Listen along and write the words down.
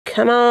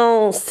Come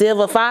on,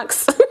 Silver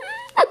Fox.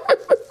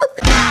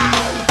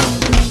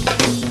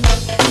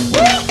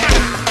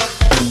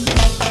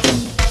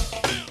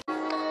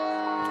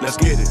 Let's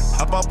get it.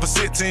 Hop off a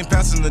 16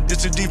 passing the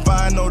ditch of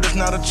D5. No, that's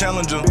not a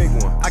challenger. Big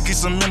one. I keep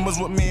some members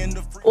with me in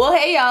the free. Well,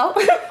 hey y'all.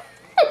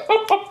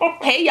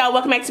 Hey y'all,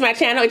 welcome back to my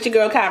channel. It's your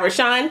girl Kie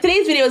RaShon.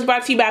 Today's video is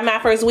brought to you by My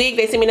First Wig.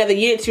 They sent me another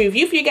unit to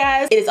review for you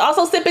guys. It is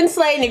also Sip and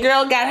Slay, and your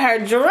girl got her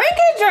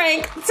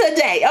drink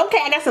today. Okay,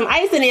 I got some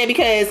ice in there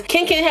because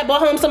Ken had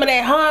brought home some of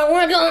that hard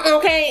work.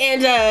 Okay,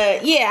 and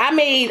yeah, I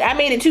made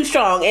it too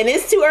strong, and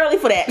it's too early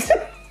for that.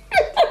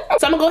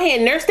 So I'm gonna go ahead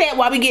and nurse that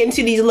while we get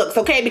into these looks,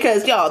 okay?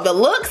 Because y'all, the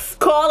looks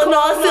calling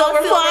all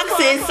silver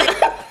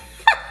foxes.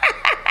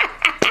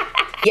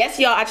 Yes,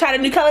 y'all, I tried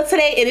a new color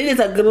today, and it is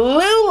a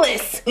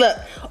glueless. Look,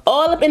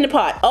 all up in the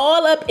pot,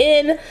 all up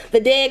in the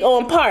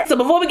daggone part. So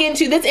before we get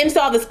into this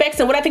install, the specs,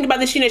 and what I think about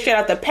this unit straight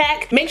out the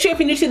pack, make sure if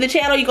you're new to the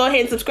channel, you go ahead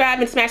and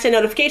subscribe and smash that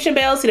notification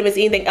bell so you don't miss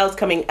anything else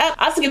coming up.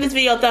 Also give this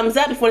video a thumbs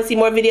up if you want to see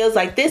more videos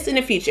like this in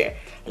the future.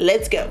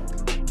 Let's go.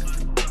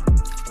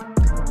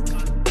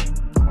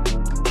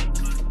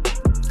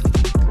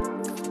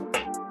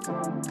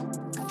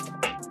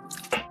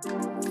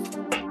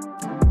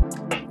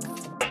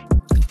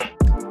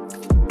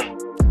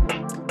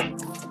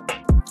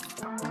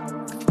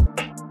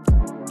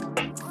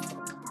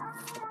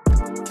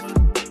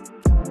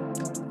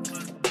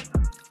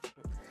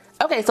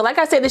 Okay, so like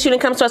I said, this unit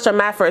comes to us from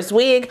My First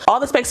Wig. All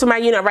the specs for my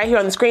unit are right here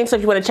on the screen, so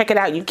if you want to check it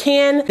out, you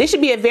can. This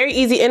should be a very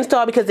easy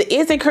install because it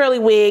is a curly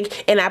wig,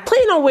 and I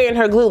plan on wearing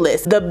her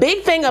glueless. The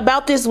big thing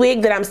about this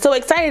wig that I'm so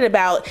excited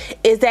about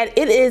is that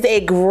it is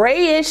a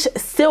grayish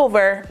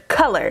silver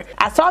color.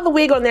 I saw the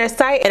wig on their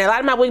site, and a lot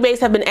of my wig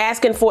babes have been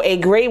asking for a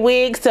gray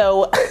wig,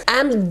 so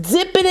I'm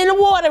dipping in the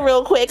water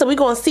real quick. So we're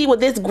gonna see what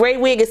this gray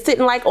wig is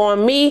sitting like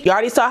on me. You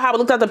already saw how it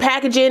looked at the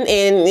packaging,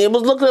 and it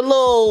was looking a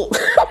little,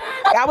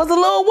 I was a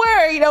little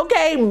worried, okay?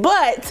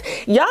 But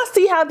y'all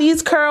see how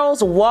these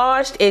curls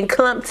washed and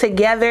clumped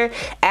together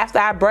after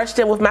I brushed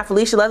them with my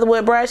Felicia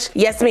Leatherwood brush?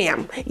 Yes,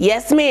 ma'am.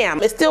 Yes, ma'am.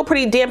 It's still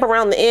pretty damp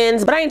around the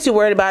ends, but I ain't too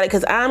worried about it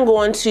because I'm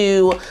going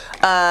to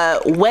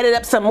wet it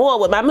up some more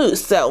with my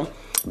mousse. So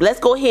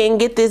let's go ahead and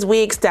get this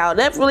wig styled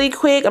up really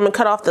quick. I'm gonna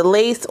cut off the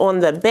lace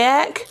on the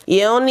back. You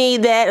don't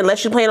need that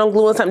unless you plan on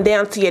gluing something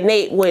down to your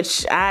nape,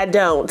 which I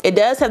don't. It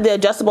does have the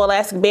adjustable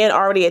elastic band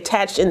already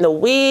attached in the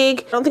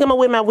wig. I don't think I'm gonna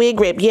wear my wig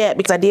grip yet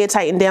because I did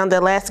tighten down the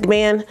elastic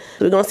band.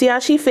 So we're gonna see how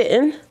she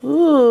fitting.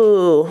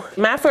 Ooh,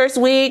 My First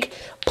Wig.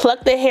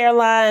 Pluck the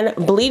hairline,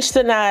 bleach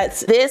the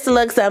knots. This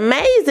looks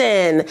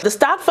amazing. The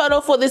stock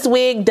photo for this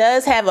wig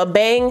does have a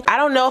bang. I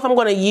don't know if I'm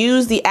gonna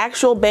use the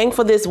actual bang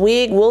for this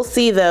wig. We'll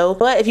see though.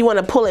 But if you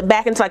wanna pull it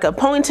back into like a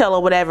ponytail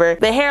or whatever,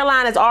 the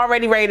hairline is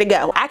already ready to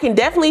go. I can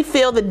definitely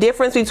feel the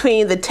difference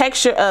between the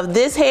texture of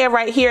this hair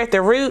right here at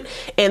the root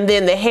and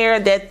then the hair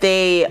that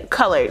they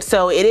colored.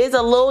 So it is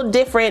a little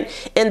different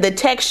in the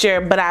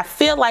texture, but I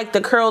feel like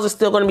the curls are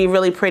still gonna be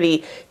really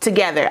pretty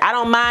together. I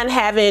don't mind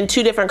having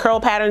two different curl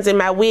patterns in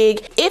my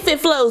wig if it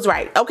flows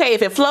right. Okay,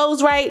 if it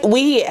flows right,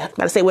 we here.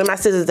 Gotta say, where my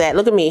scissors at?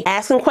 Look at me.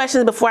 Asking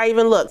questions before I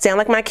even look. Sound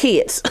like my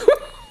kids.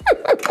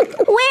 Where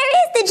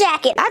is the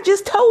jacket? I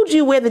just told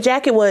you where the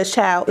jacket was,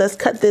 child. Let's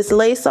cut this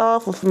lace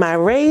off with my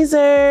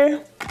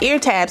razor. Ear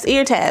tabs,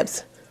 ear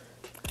tabs.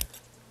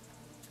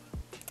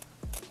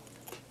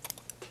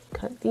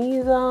 Cut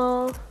these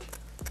off.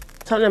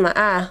 Something in my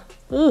eye.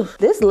 Ooh,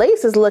 this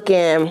lace is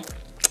looking,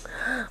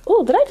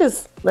 ooh, did I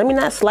just, let me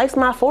not slice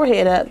my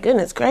forehead up.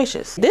 Goodness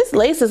gracious. This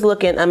lace is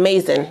looking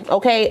amazing,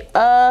 okay?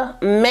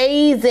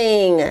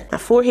 Amazing. My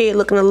forehead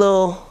looking a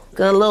little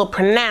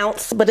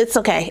pronounced, but it's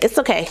okay, it's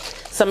okay.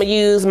 So I'm gonna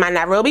use my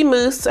Nairobi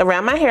mousse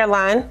around my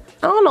hairline.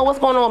 I don't know what's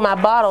going on with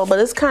my bottle, but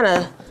it's kind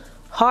of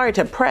hard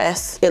to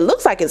press. It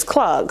looks like it's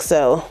clogged,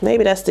 so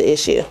maybe that's the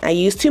issue. I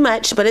use too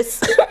much, but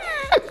it's,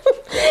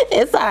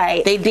 it's all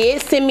right. They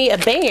did send me a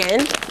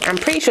band. I'm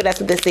pretty sure that's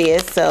what this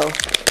is, so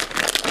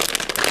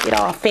get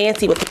all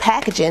fancy with the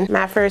packaging.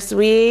 My First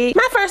Wig.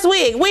 My First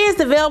Wig, where's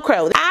the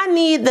Velcro? I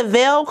need the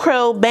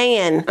Velcro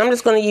band. I'm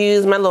just gonna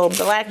use my little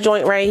black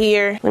joint right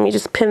here. Let me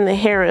just pin the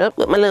hair up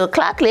with my little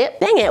claw clip.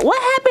 Dang it,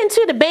 what happened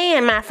to the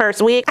band, My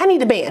First Wig? I need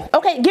the band.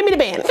 Okay, give me the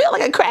band. I feel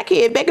like a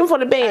crackhead begging for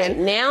the band.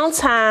 Right, now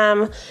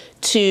time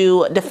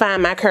to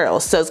define my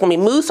curls. So it's gonna be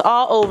mousse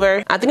all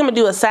over. I think I'm gonna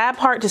do a side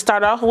part to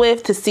start off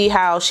with to see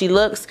how she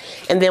looks,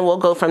 and then we'll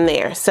go from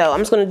there. So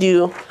I'm just gonna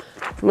do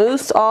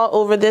mousse all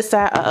over this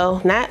side.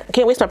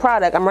 Can't waste my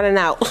product, I'm running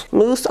out.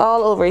 Mousse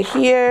all over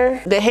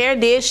here. The hair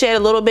did shed a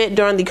little bit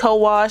during the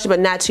co-wash, but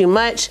not too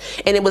much.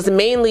 And it was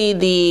mainly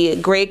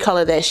the gray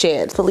color that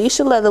shed.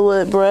 Felicia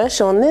Leatherwood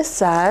brush on this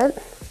side.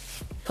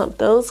 Pump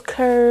those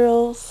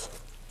curls.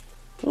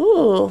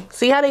 Ooh,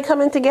 see how they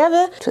come in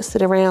together? Twist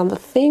it around the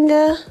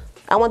finger.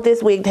 I want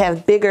this wig to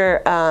have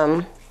bigger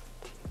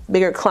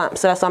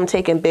clumps, so that's why I'm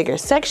taking bigger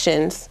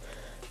sections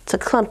to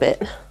clump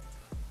it.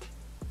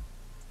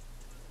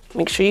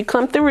 Make sure you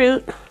clump the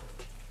root.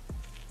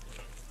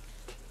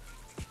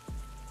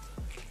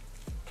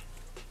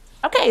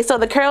 Okay, Okay, so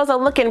the curls are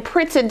looking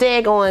pretty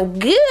daggone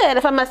good,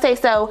 if I must say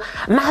so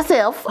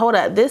myself. Hold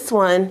up, this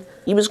one,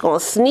 you was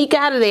gonna sneak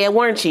out of there,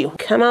 weren't you?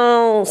 Come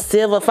on,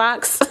 Silver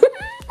Fox.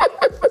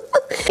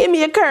 Give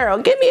me a curl,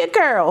 give me a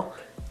curl.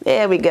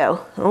 There we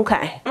go,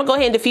 okay. I'm gonna go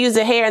ahead and diffuse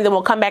the hair and then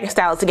we'll come back and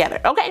style it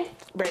together, okay?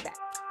 Be right back.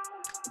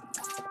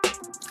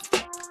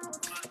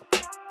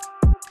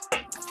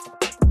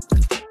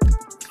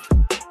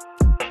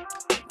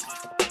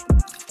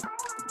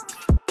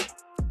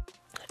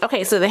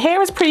 Okay, so the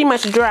hair is pretty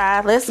much dry.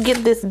 Let's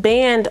get this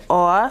band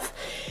off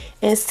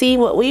and see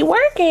what we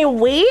working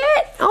with.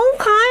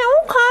 Okay,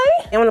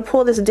 okay. I'm gonna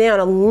pull this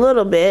down a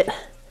little bit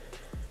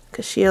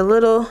because she a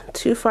little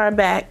too far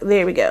back.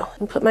 There we go.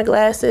 And put my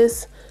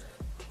glasses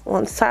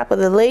on top of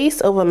the lace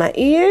over my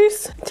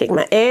ears. Take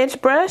my edge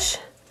brush.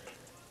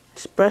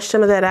 Just brush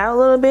some of that out a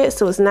little bit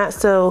so it's not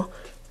so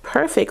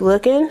perfect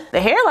looking.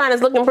 The hairline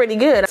is looking pretty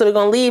good, so we're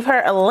gonna leave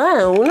her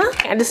alone.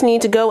 I just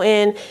need to go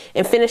in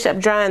and finish up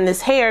drying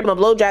this hair. I'm gonna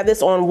blow dry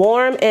this on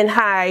warm and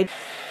hide.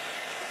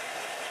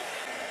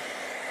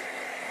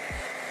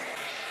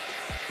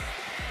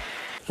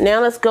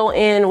 Now let's go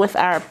in with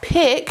our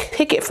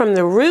pick it from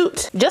the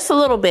root just a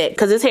little bit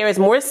because this hair is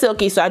more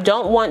silky, so I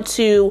don't want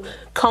to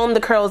comb the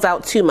curls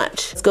out too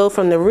much. Let's go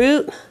from the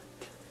root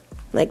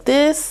like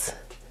this.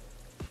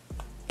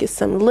 Get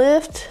some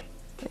lift.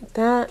 Like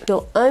that.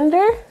 Go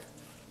under.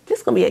 This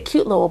is gonna be a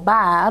cute little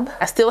bob.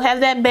 I still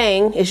have that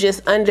bang. It's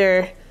just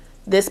under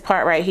this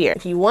part right here.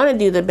 If you want to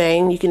do the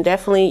bang, you can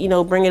definitely, you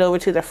know, bring it over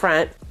to the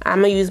front.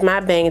 I'm gonna use my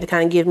bang to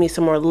kind of give me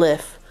some more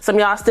lift. Some of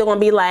y'all still gonna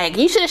be like,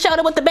 you should have showed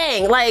it with the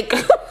bang. Like,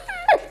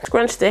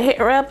 scrunch the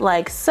hair up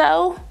like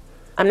so.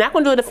 I'm not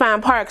gonna do a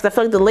defined part because I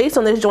feel like the lace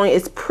on this joint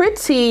is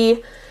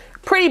pretty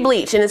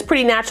bleached and it's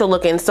pretty natural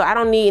looking. So I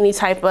don't need any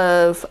type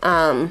of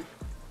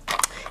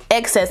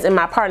excess in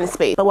my parting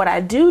space. But what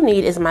I do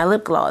need is my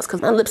lip gloss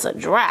because my lips are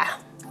dry.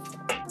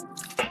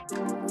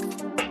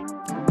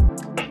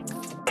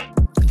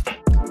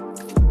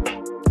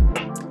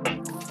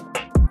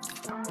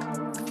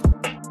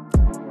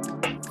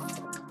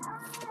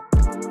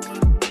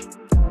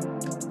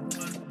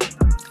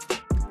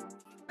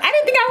 I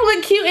didn't think I would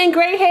look cute in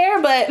gray hair,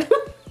 but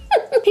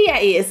here I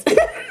is.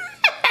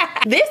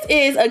 This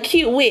is a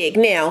cute wig.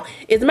 Now,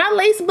 is my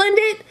lace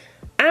blended?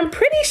 I'm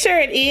pretty sure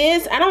it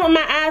is. I don't want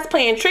my eyes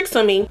playing tricks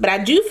on me, but I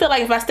do feel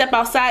like if I step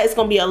outside, it's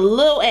gonna be a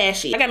little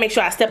ashy. I gotta make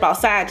sure I step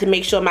outside to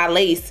make sure my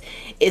lace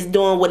is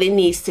doing what it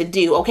needs to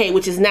do, okay,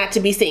 which is not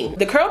to be seen.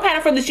 The curl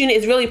pattern for this unit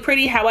is really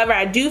pretty. However,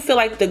 I do feel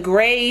like the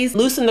grays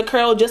loosen the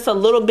curl just a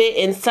little bit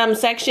in some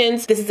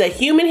sections. This is a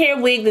human hair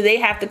wig that they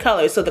have to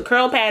color, so the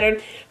curl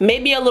pattern may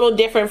be a little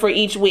different for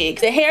each wig.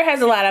 The hair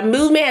has a lot of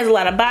movement, has a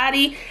lot of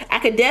body. I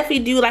could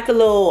definitely do like a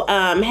little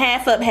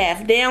half up,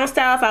 half down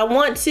style if I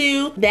want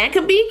to. That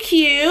could be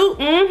cute,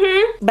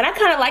 but I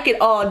kind of like it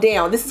all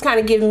down. This is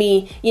kind of giving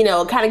me, you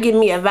know, kind of giving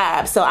me a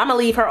vibe. So I'm gonna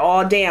leave her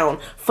all down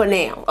for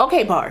now.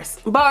 Okay, bars.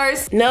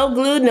 No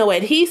glue, no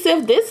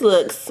adhesive. This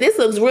looks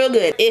real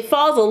good. It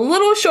falls a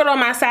little short on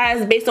my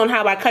size based on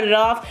how I cut it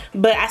off,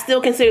 but I still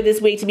consider this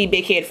wig to be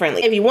big head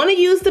friendly. If you want to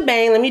use the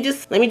bang, let me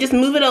just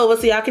move it over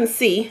so y'all can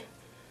see.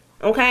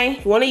 Okay,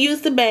 if you want to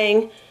use the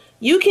bang,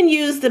 you can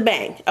use the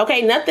bang.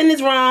 Okay, nothing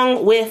is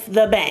wrong with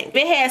the bang. If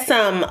it has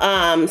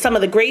some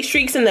of the gray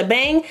streaks in the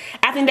bang,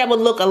 I think that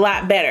would look a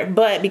lot better.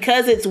 But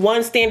because it's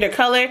one standard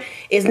color,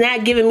 it's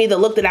not giving me the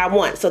look that I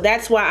want. So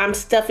that's why I'm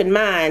stuffing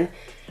mine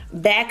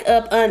back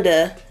up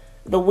under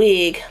the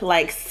wig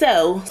like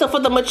so. So for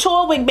the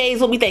mature wig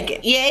babes, what we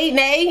thinking? Yay,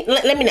 nay?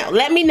 Let me know.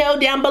 Let me know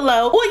down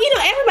below. Well, you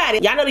know,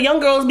 everybody, y'all know the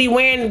young girls be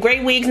wearing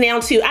gray wigs now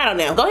too. I don't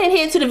know. Go ahead and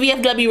head to the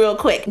VFW real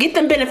quick. Get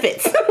them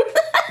benefits.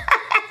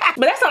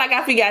 But that's all I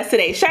got for you guys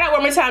today. Shout out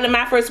one more time to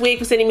My First Wig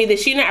for sending me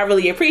this unit. I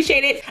really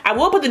appreciate it. I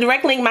will put the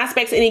direct link, my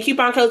specs, and any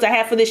coupon codes I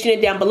have for this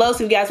unit down below.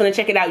 So if you guys want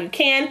to check it out, you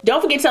can.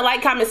 Don't forget to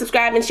like, comment,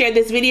 subscribe, and share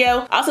this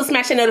video. Also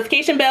smash that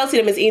notification bell so you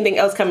don't miss anything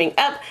else coming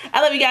up.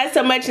 I love you guys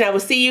so much, and I will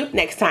see you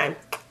next time.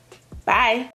 Bye.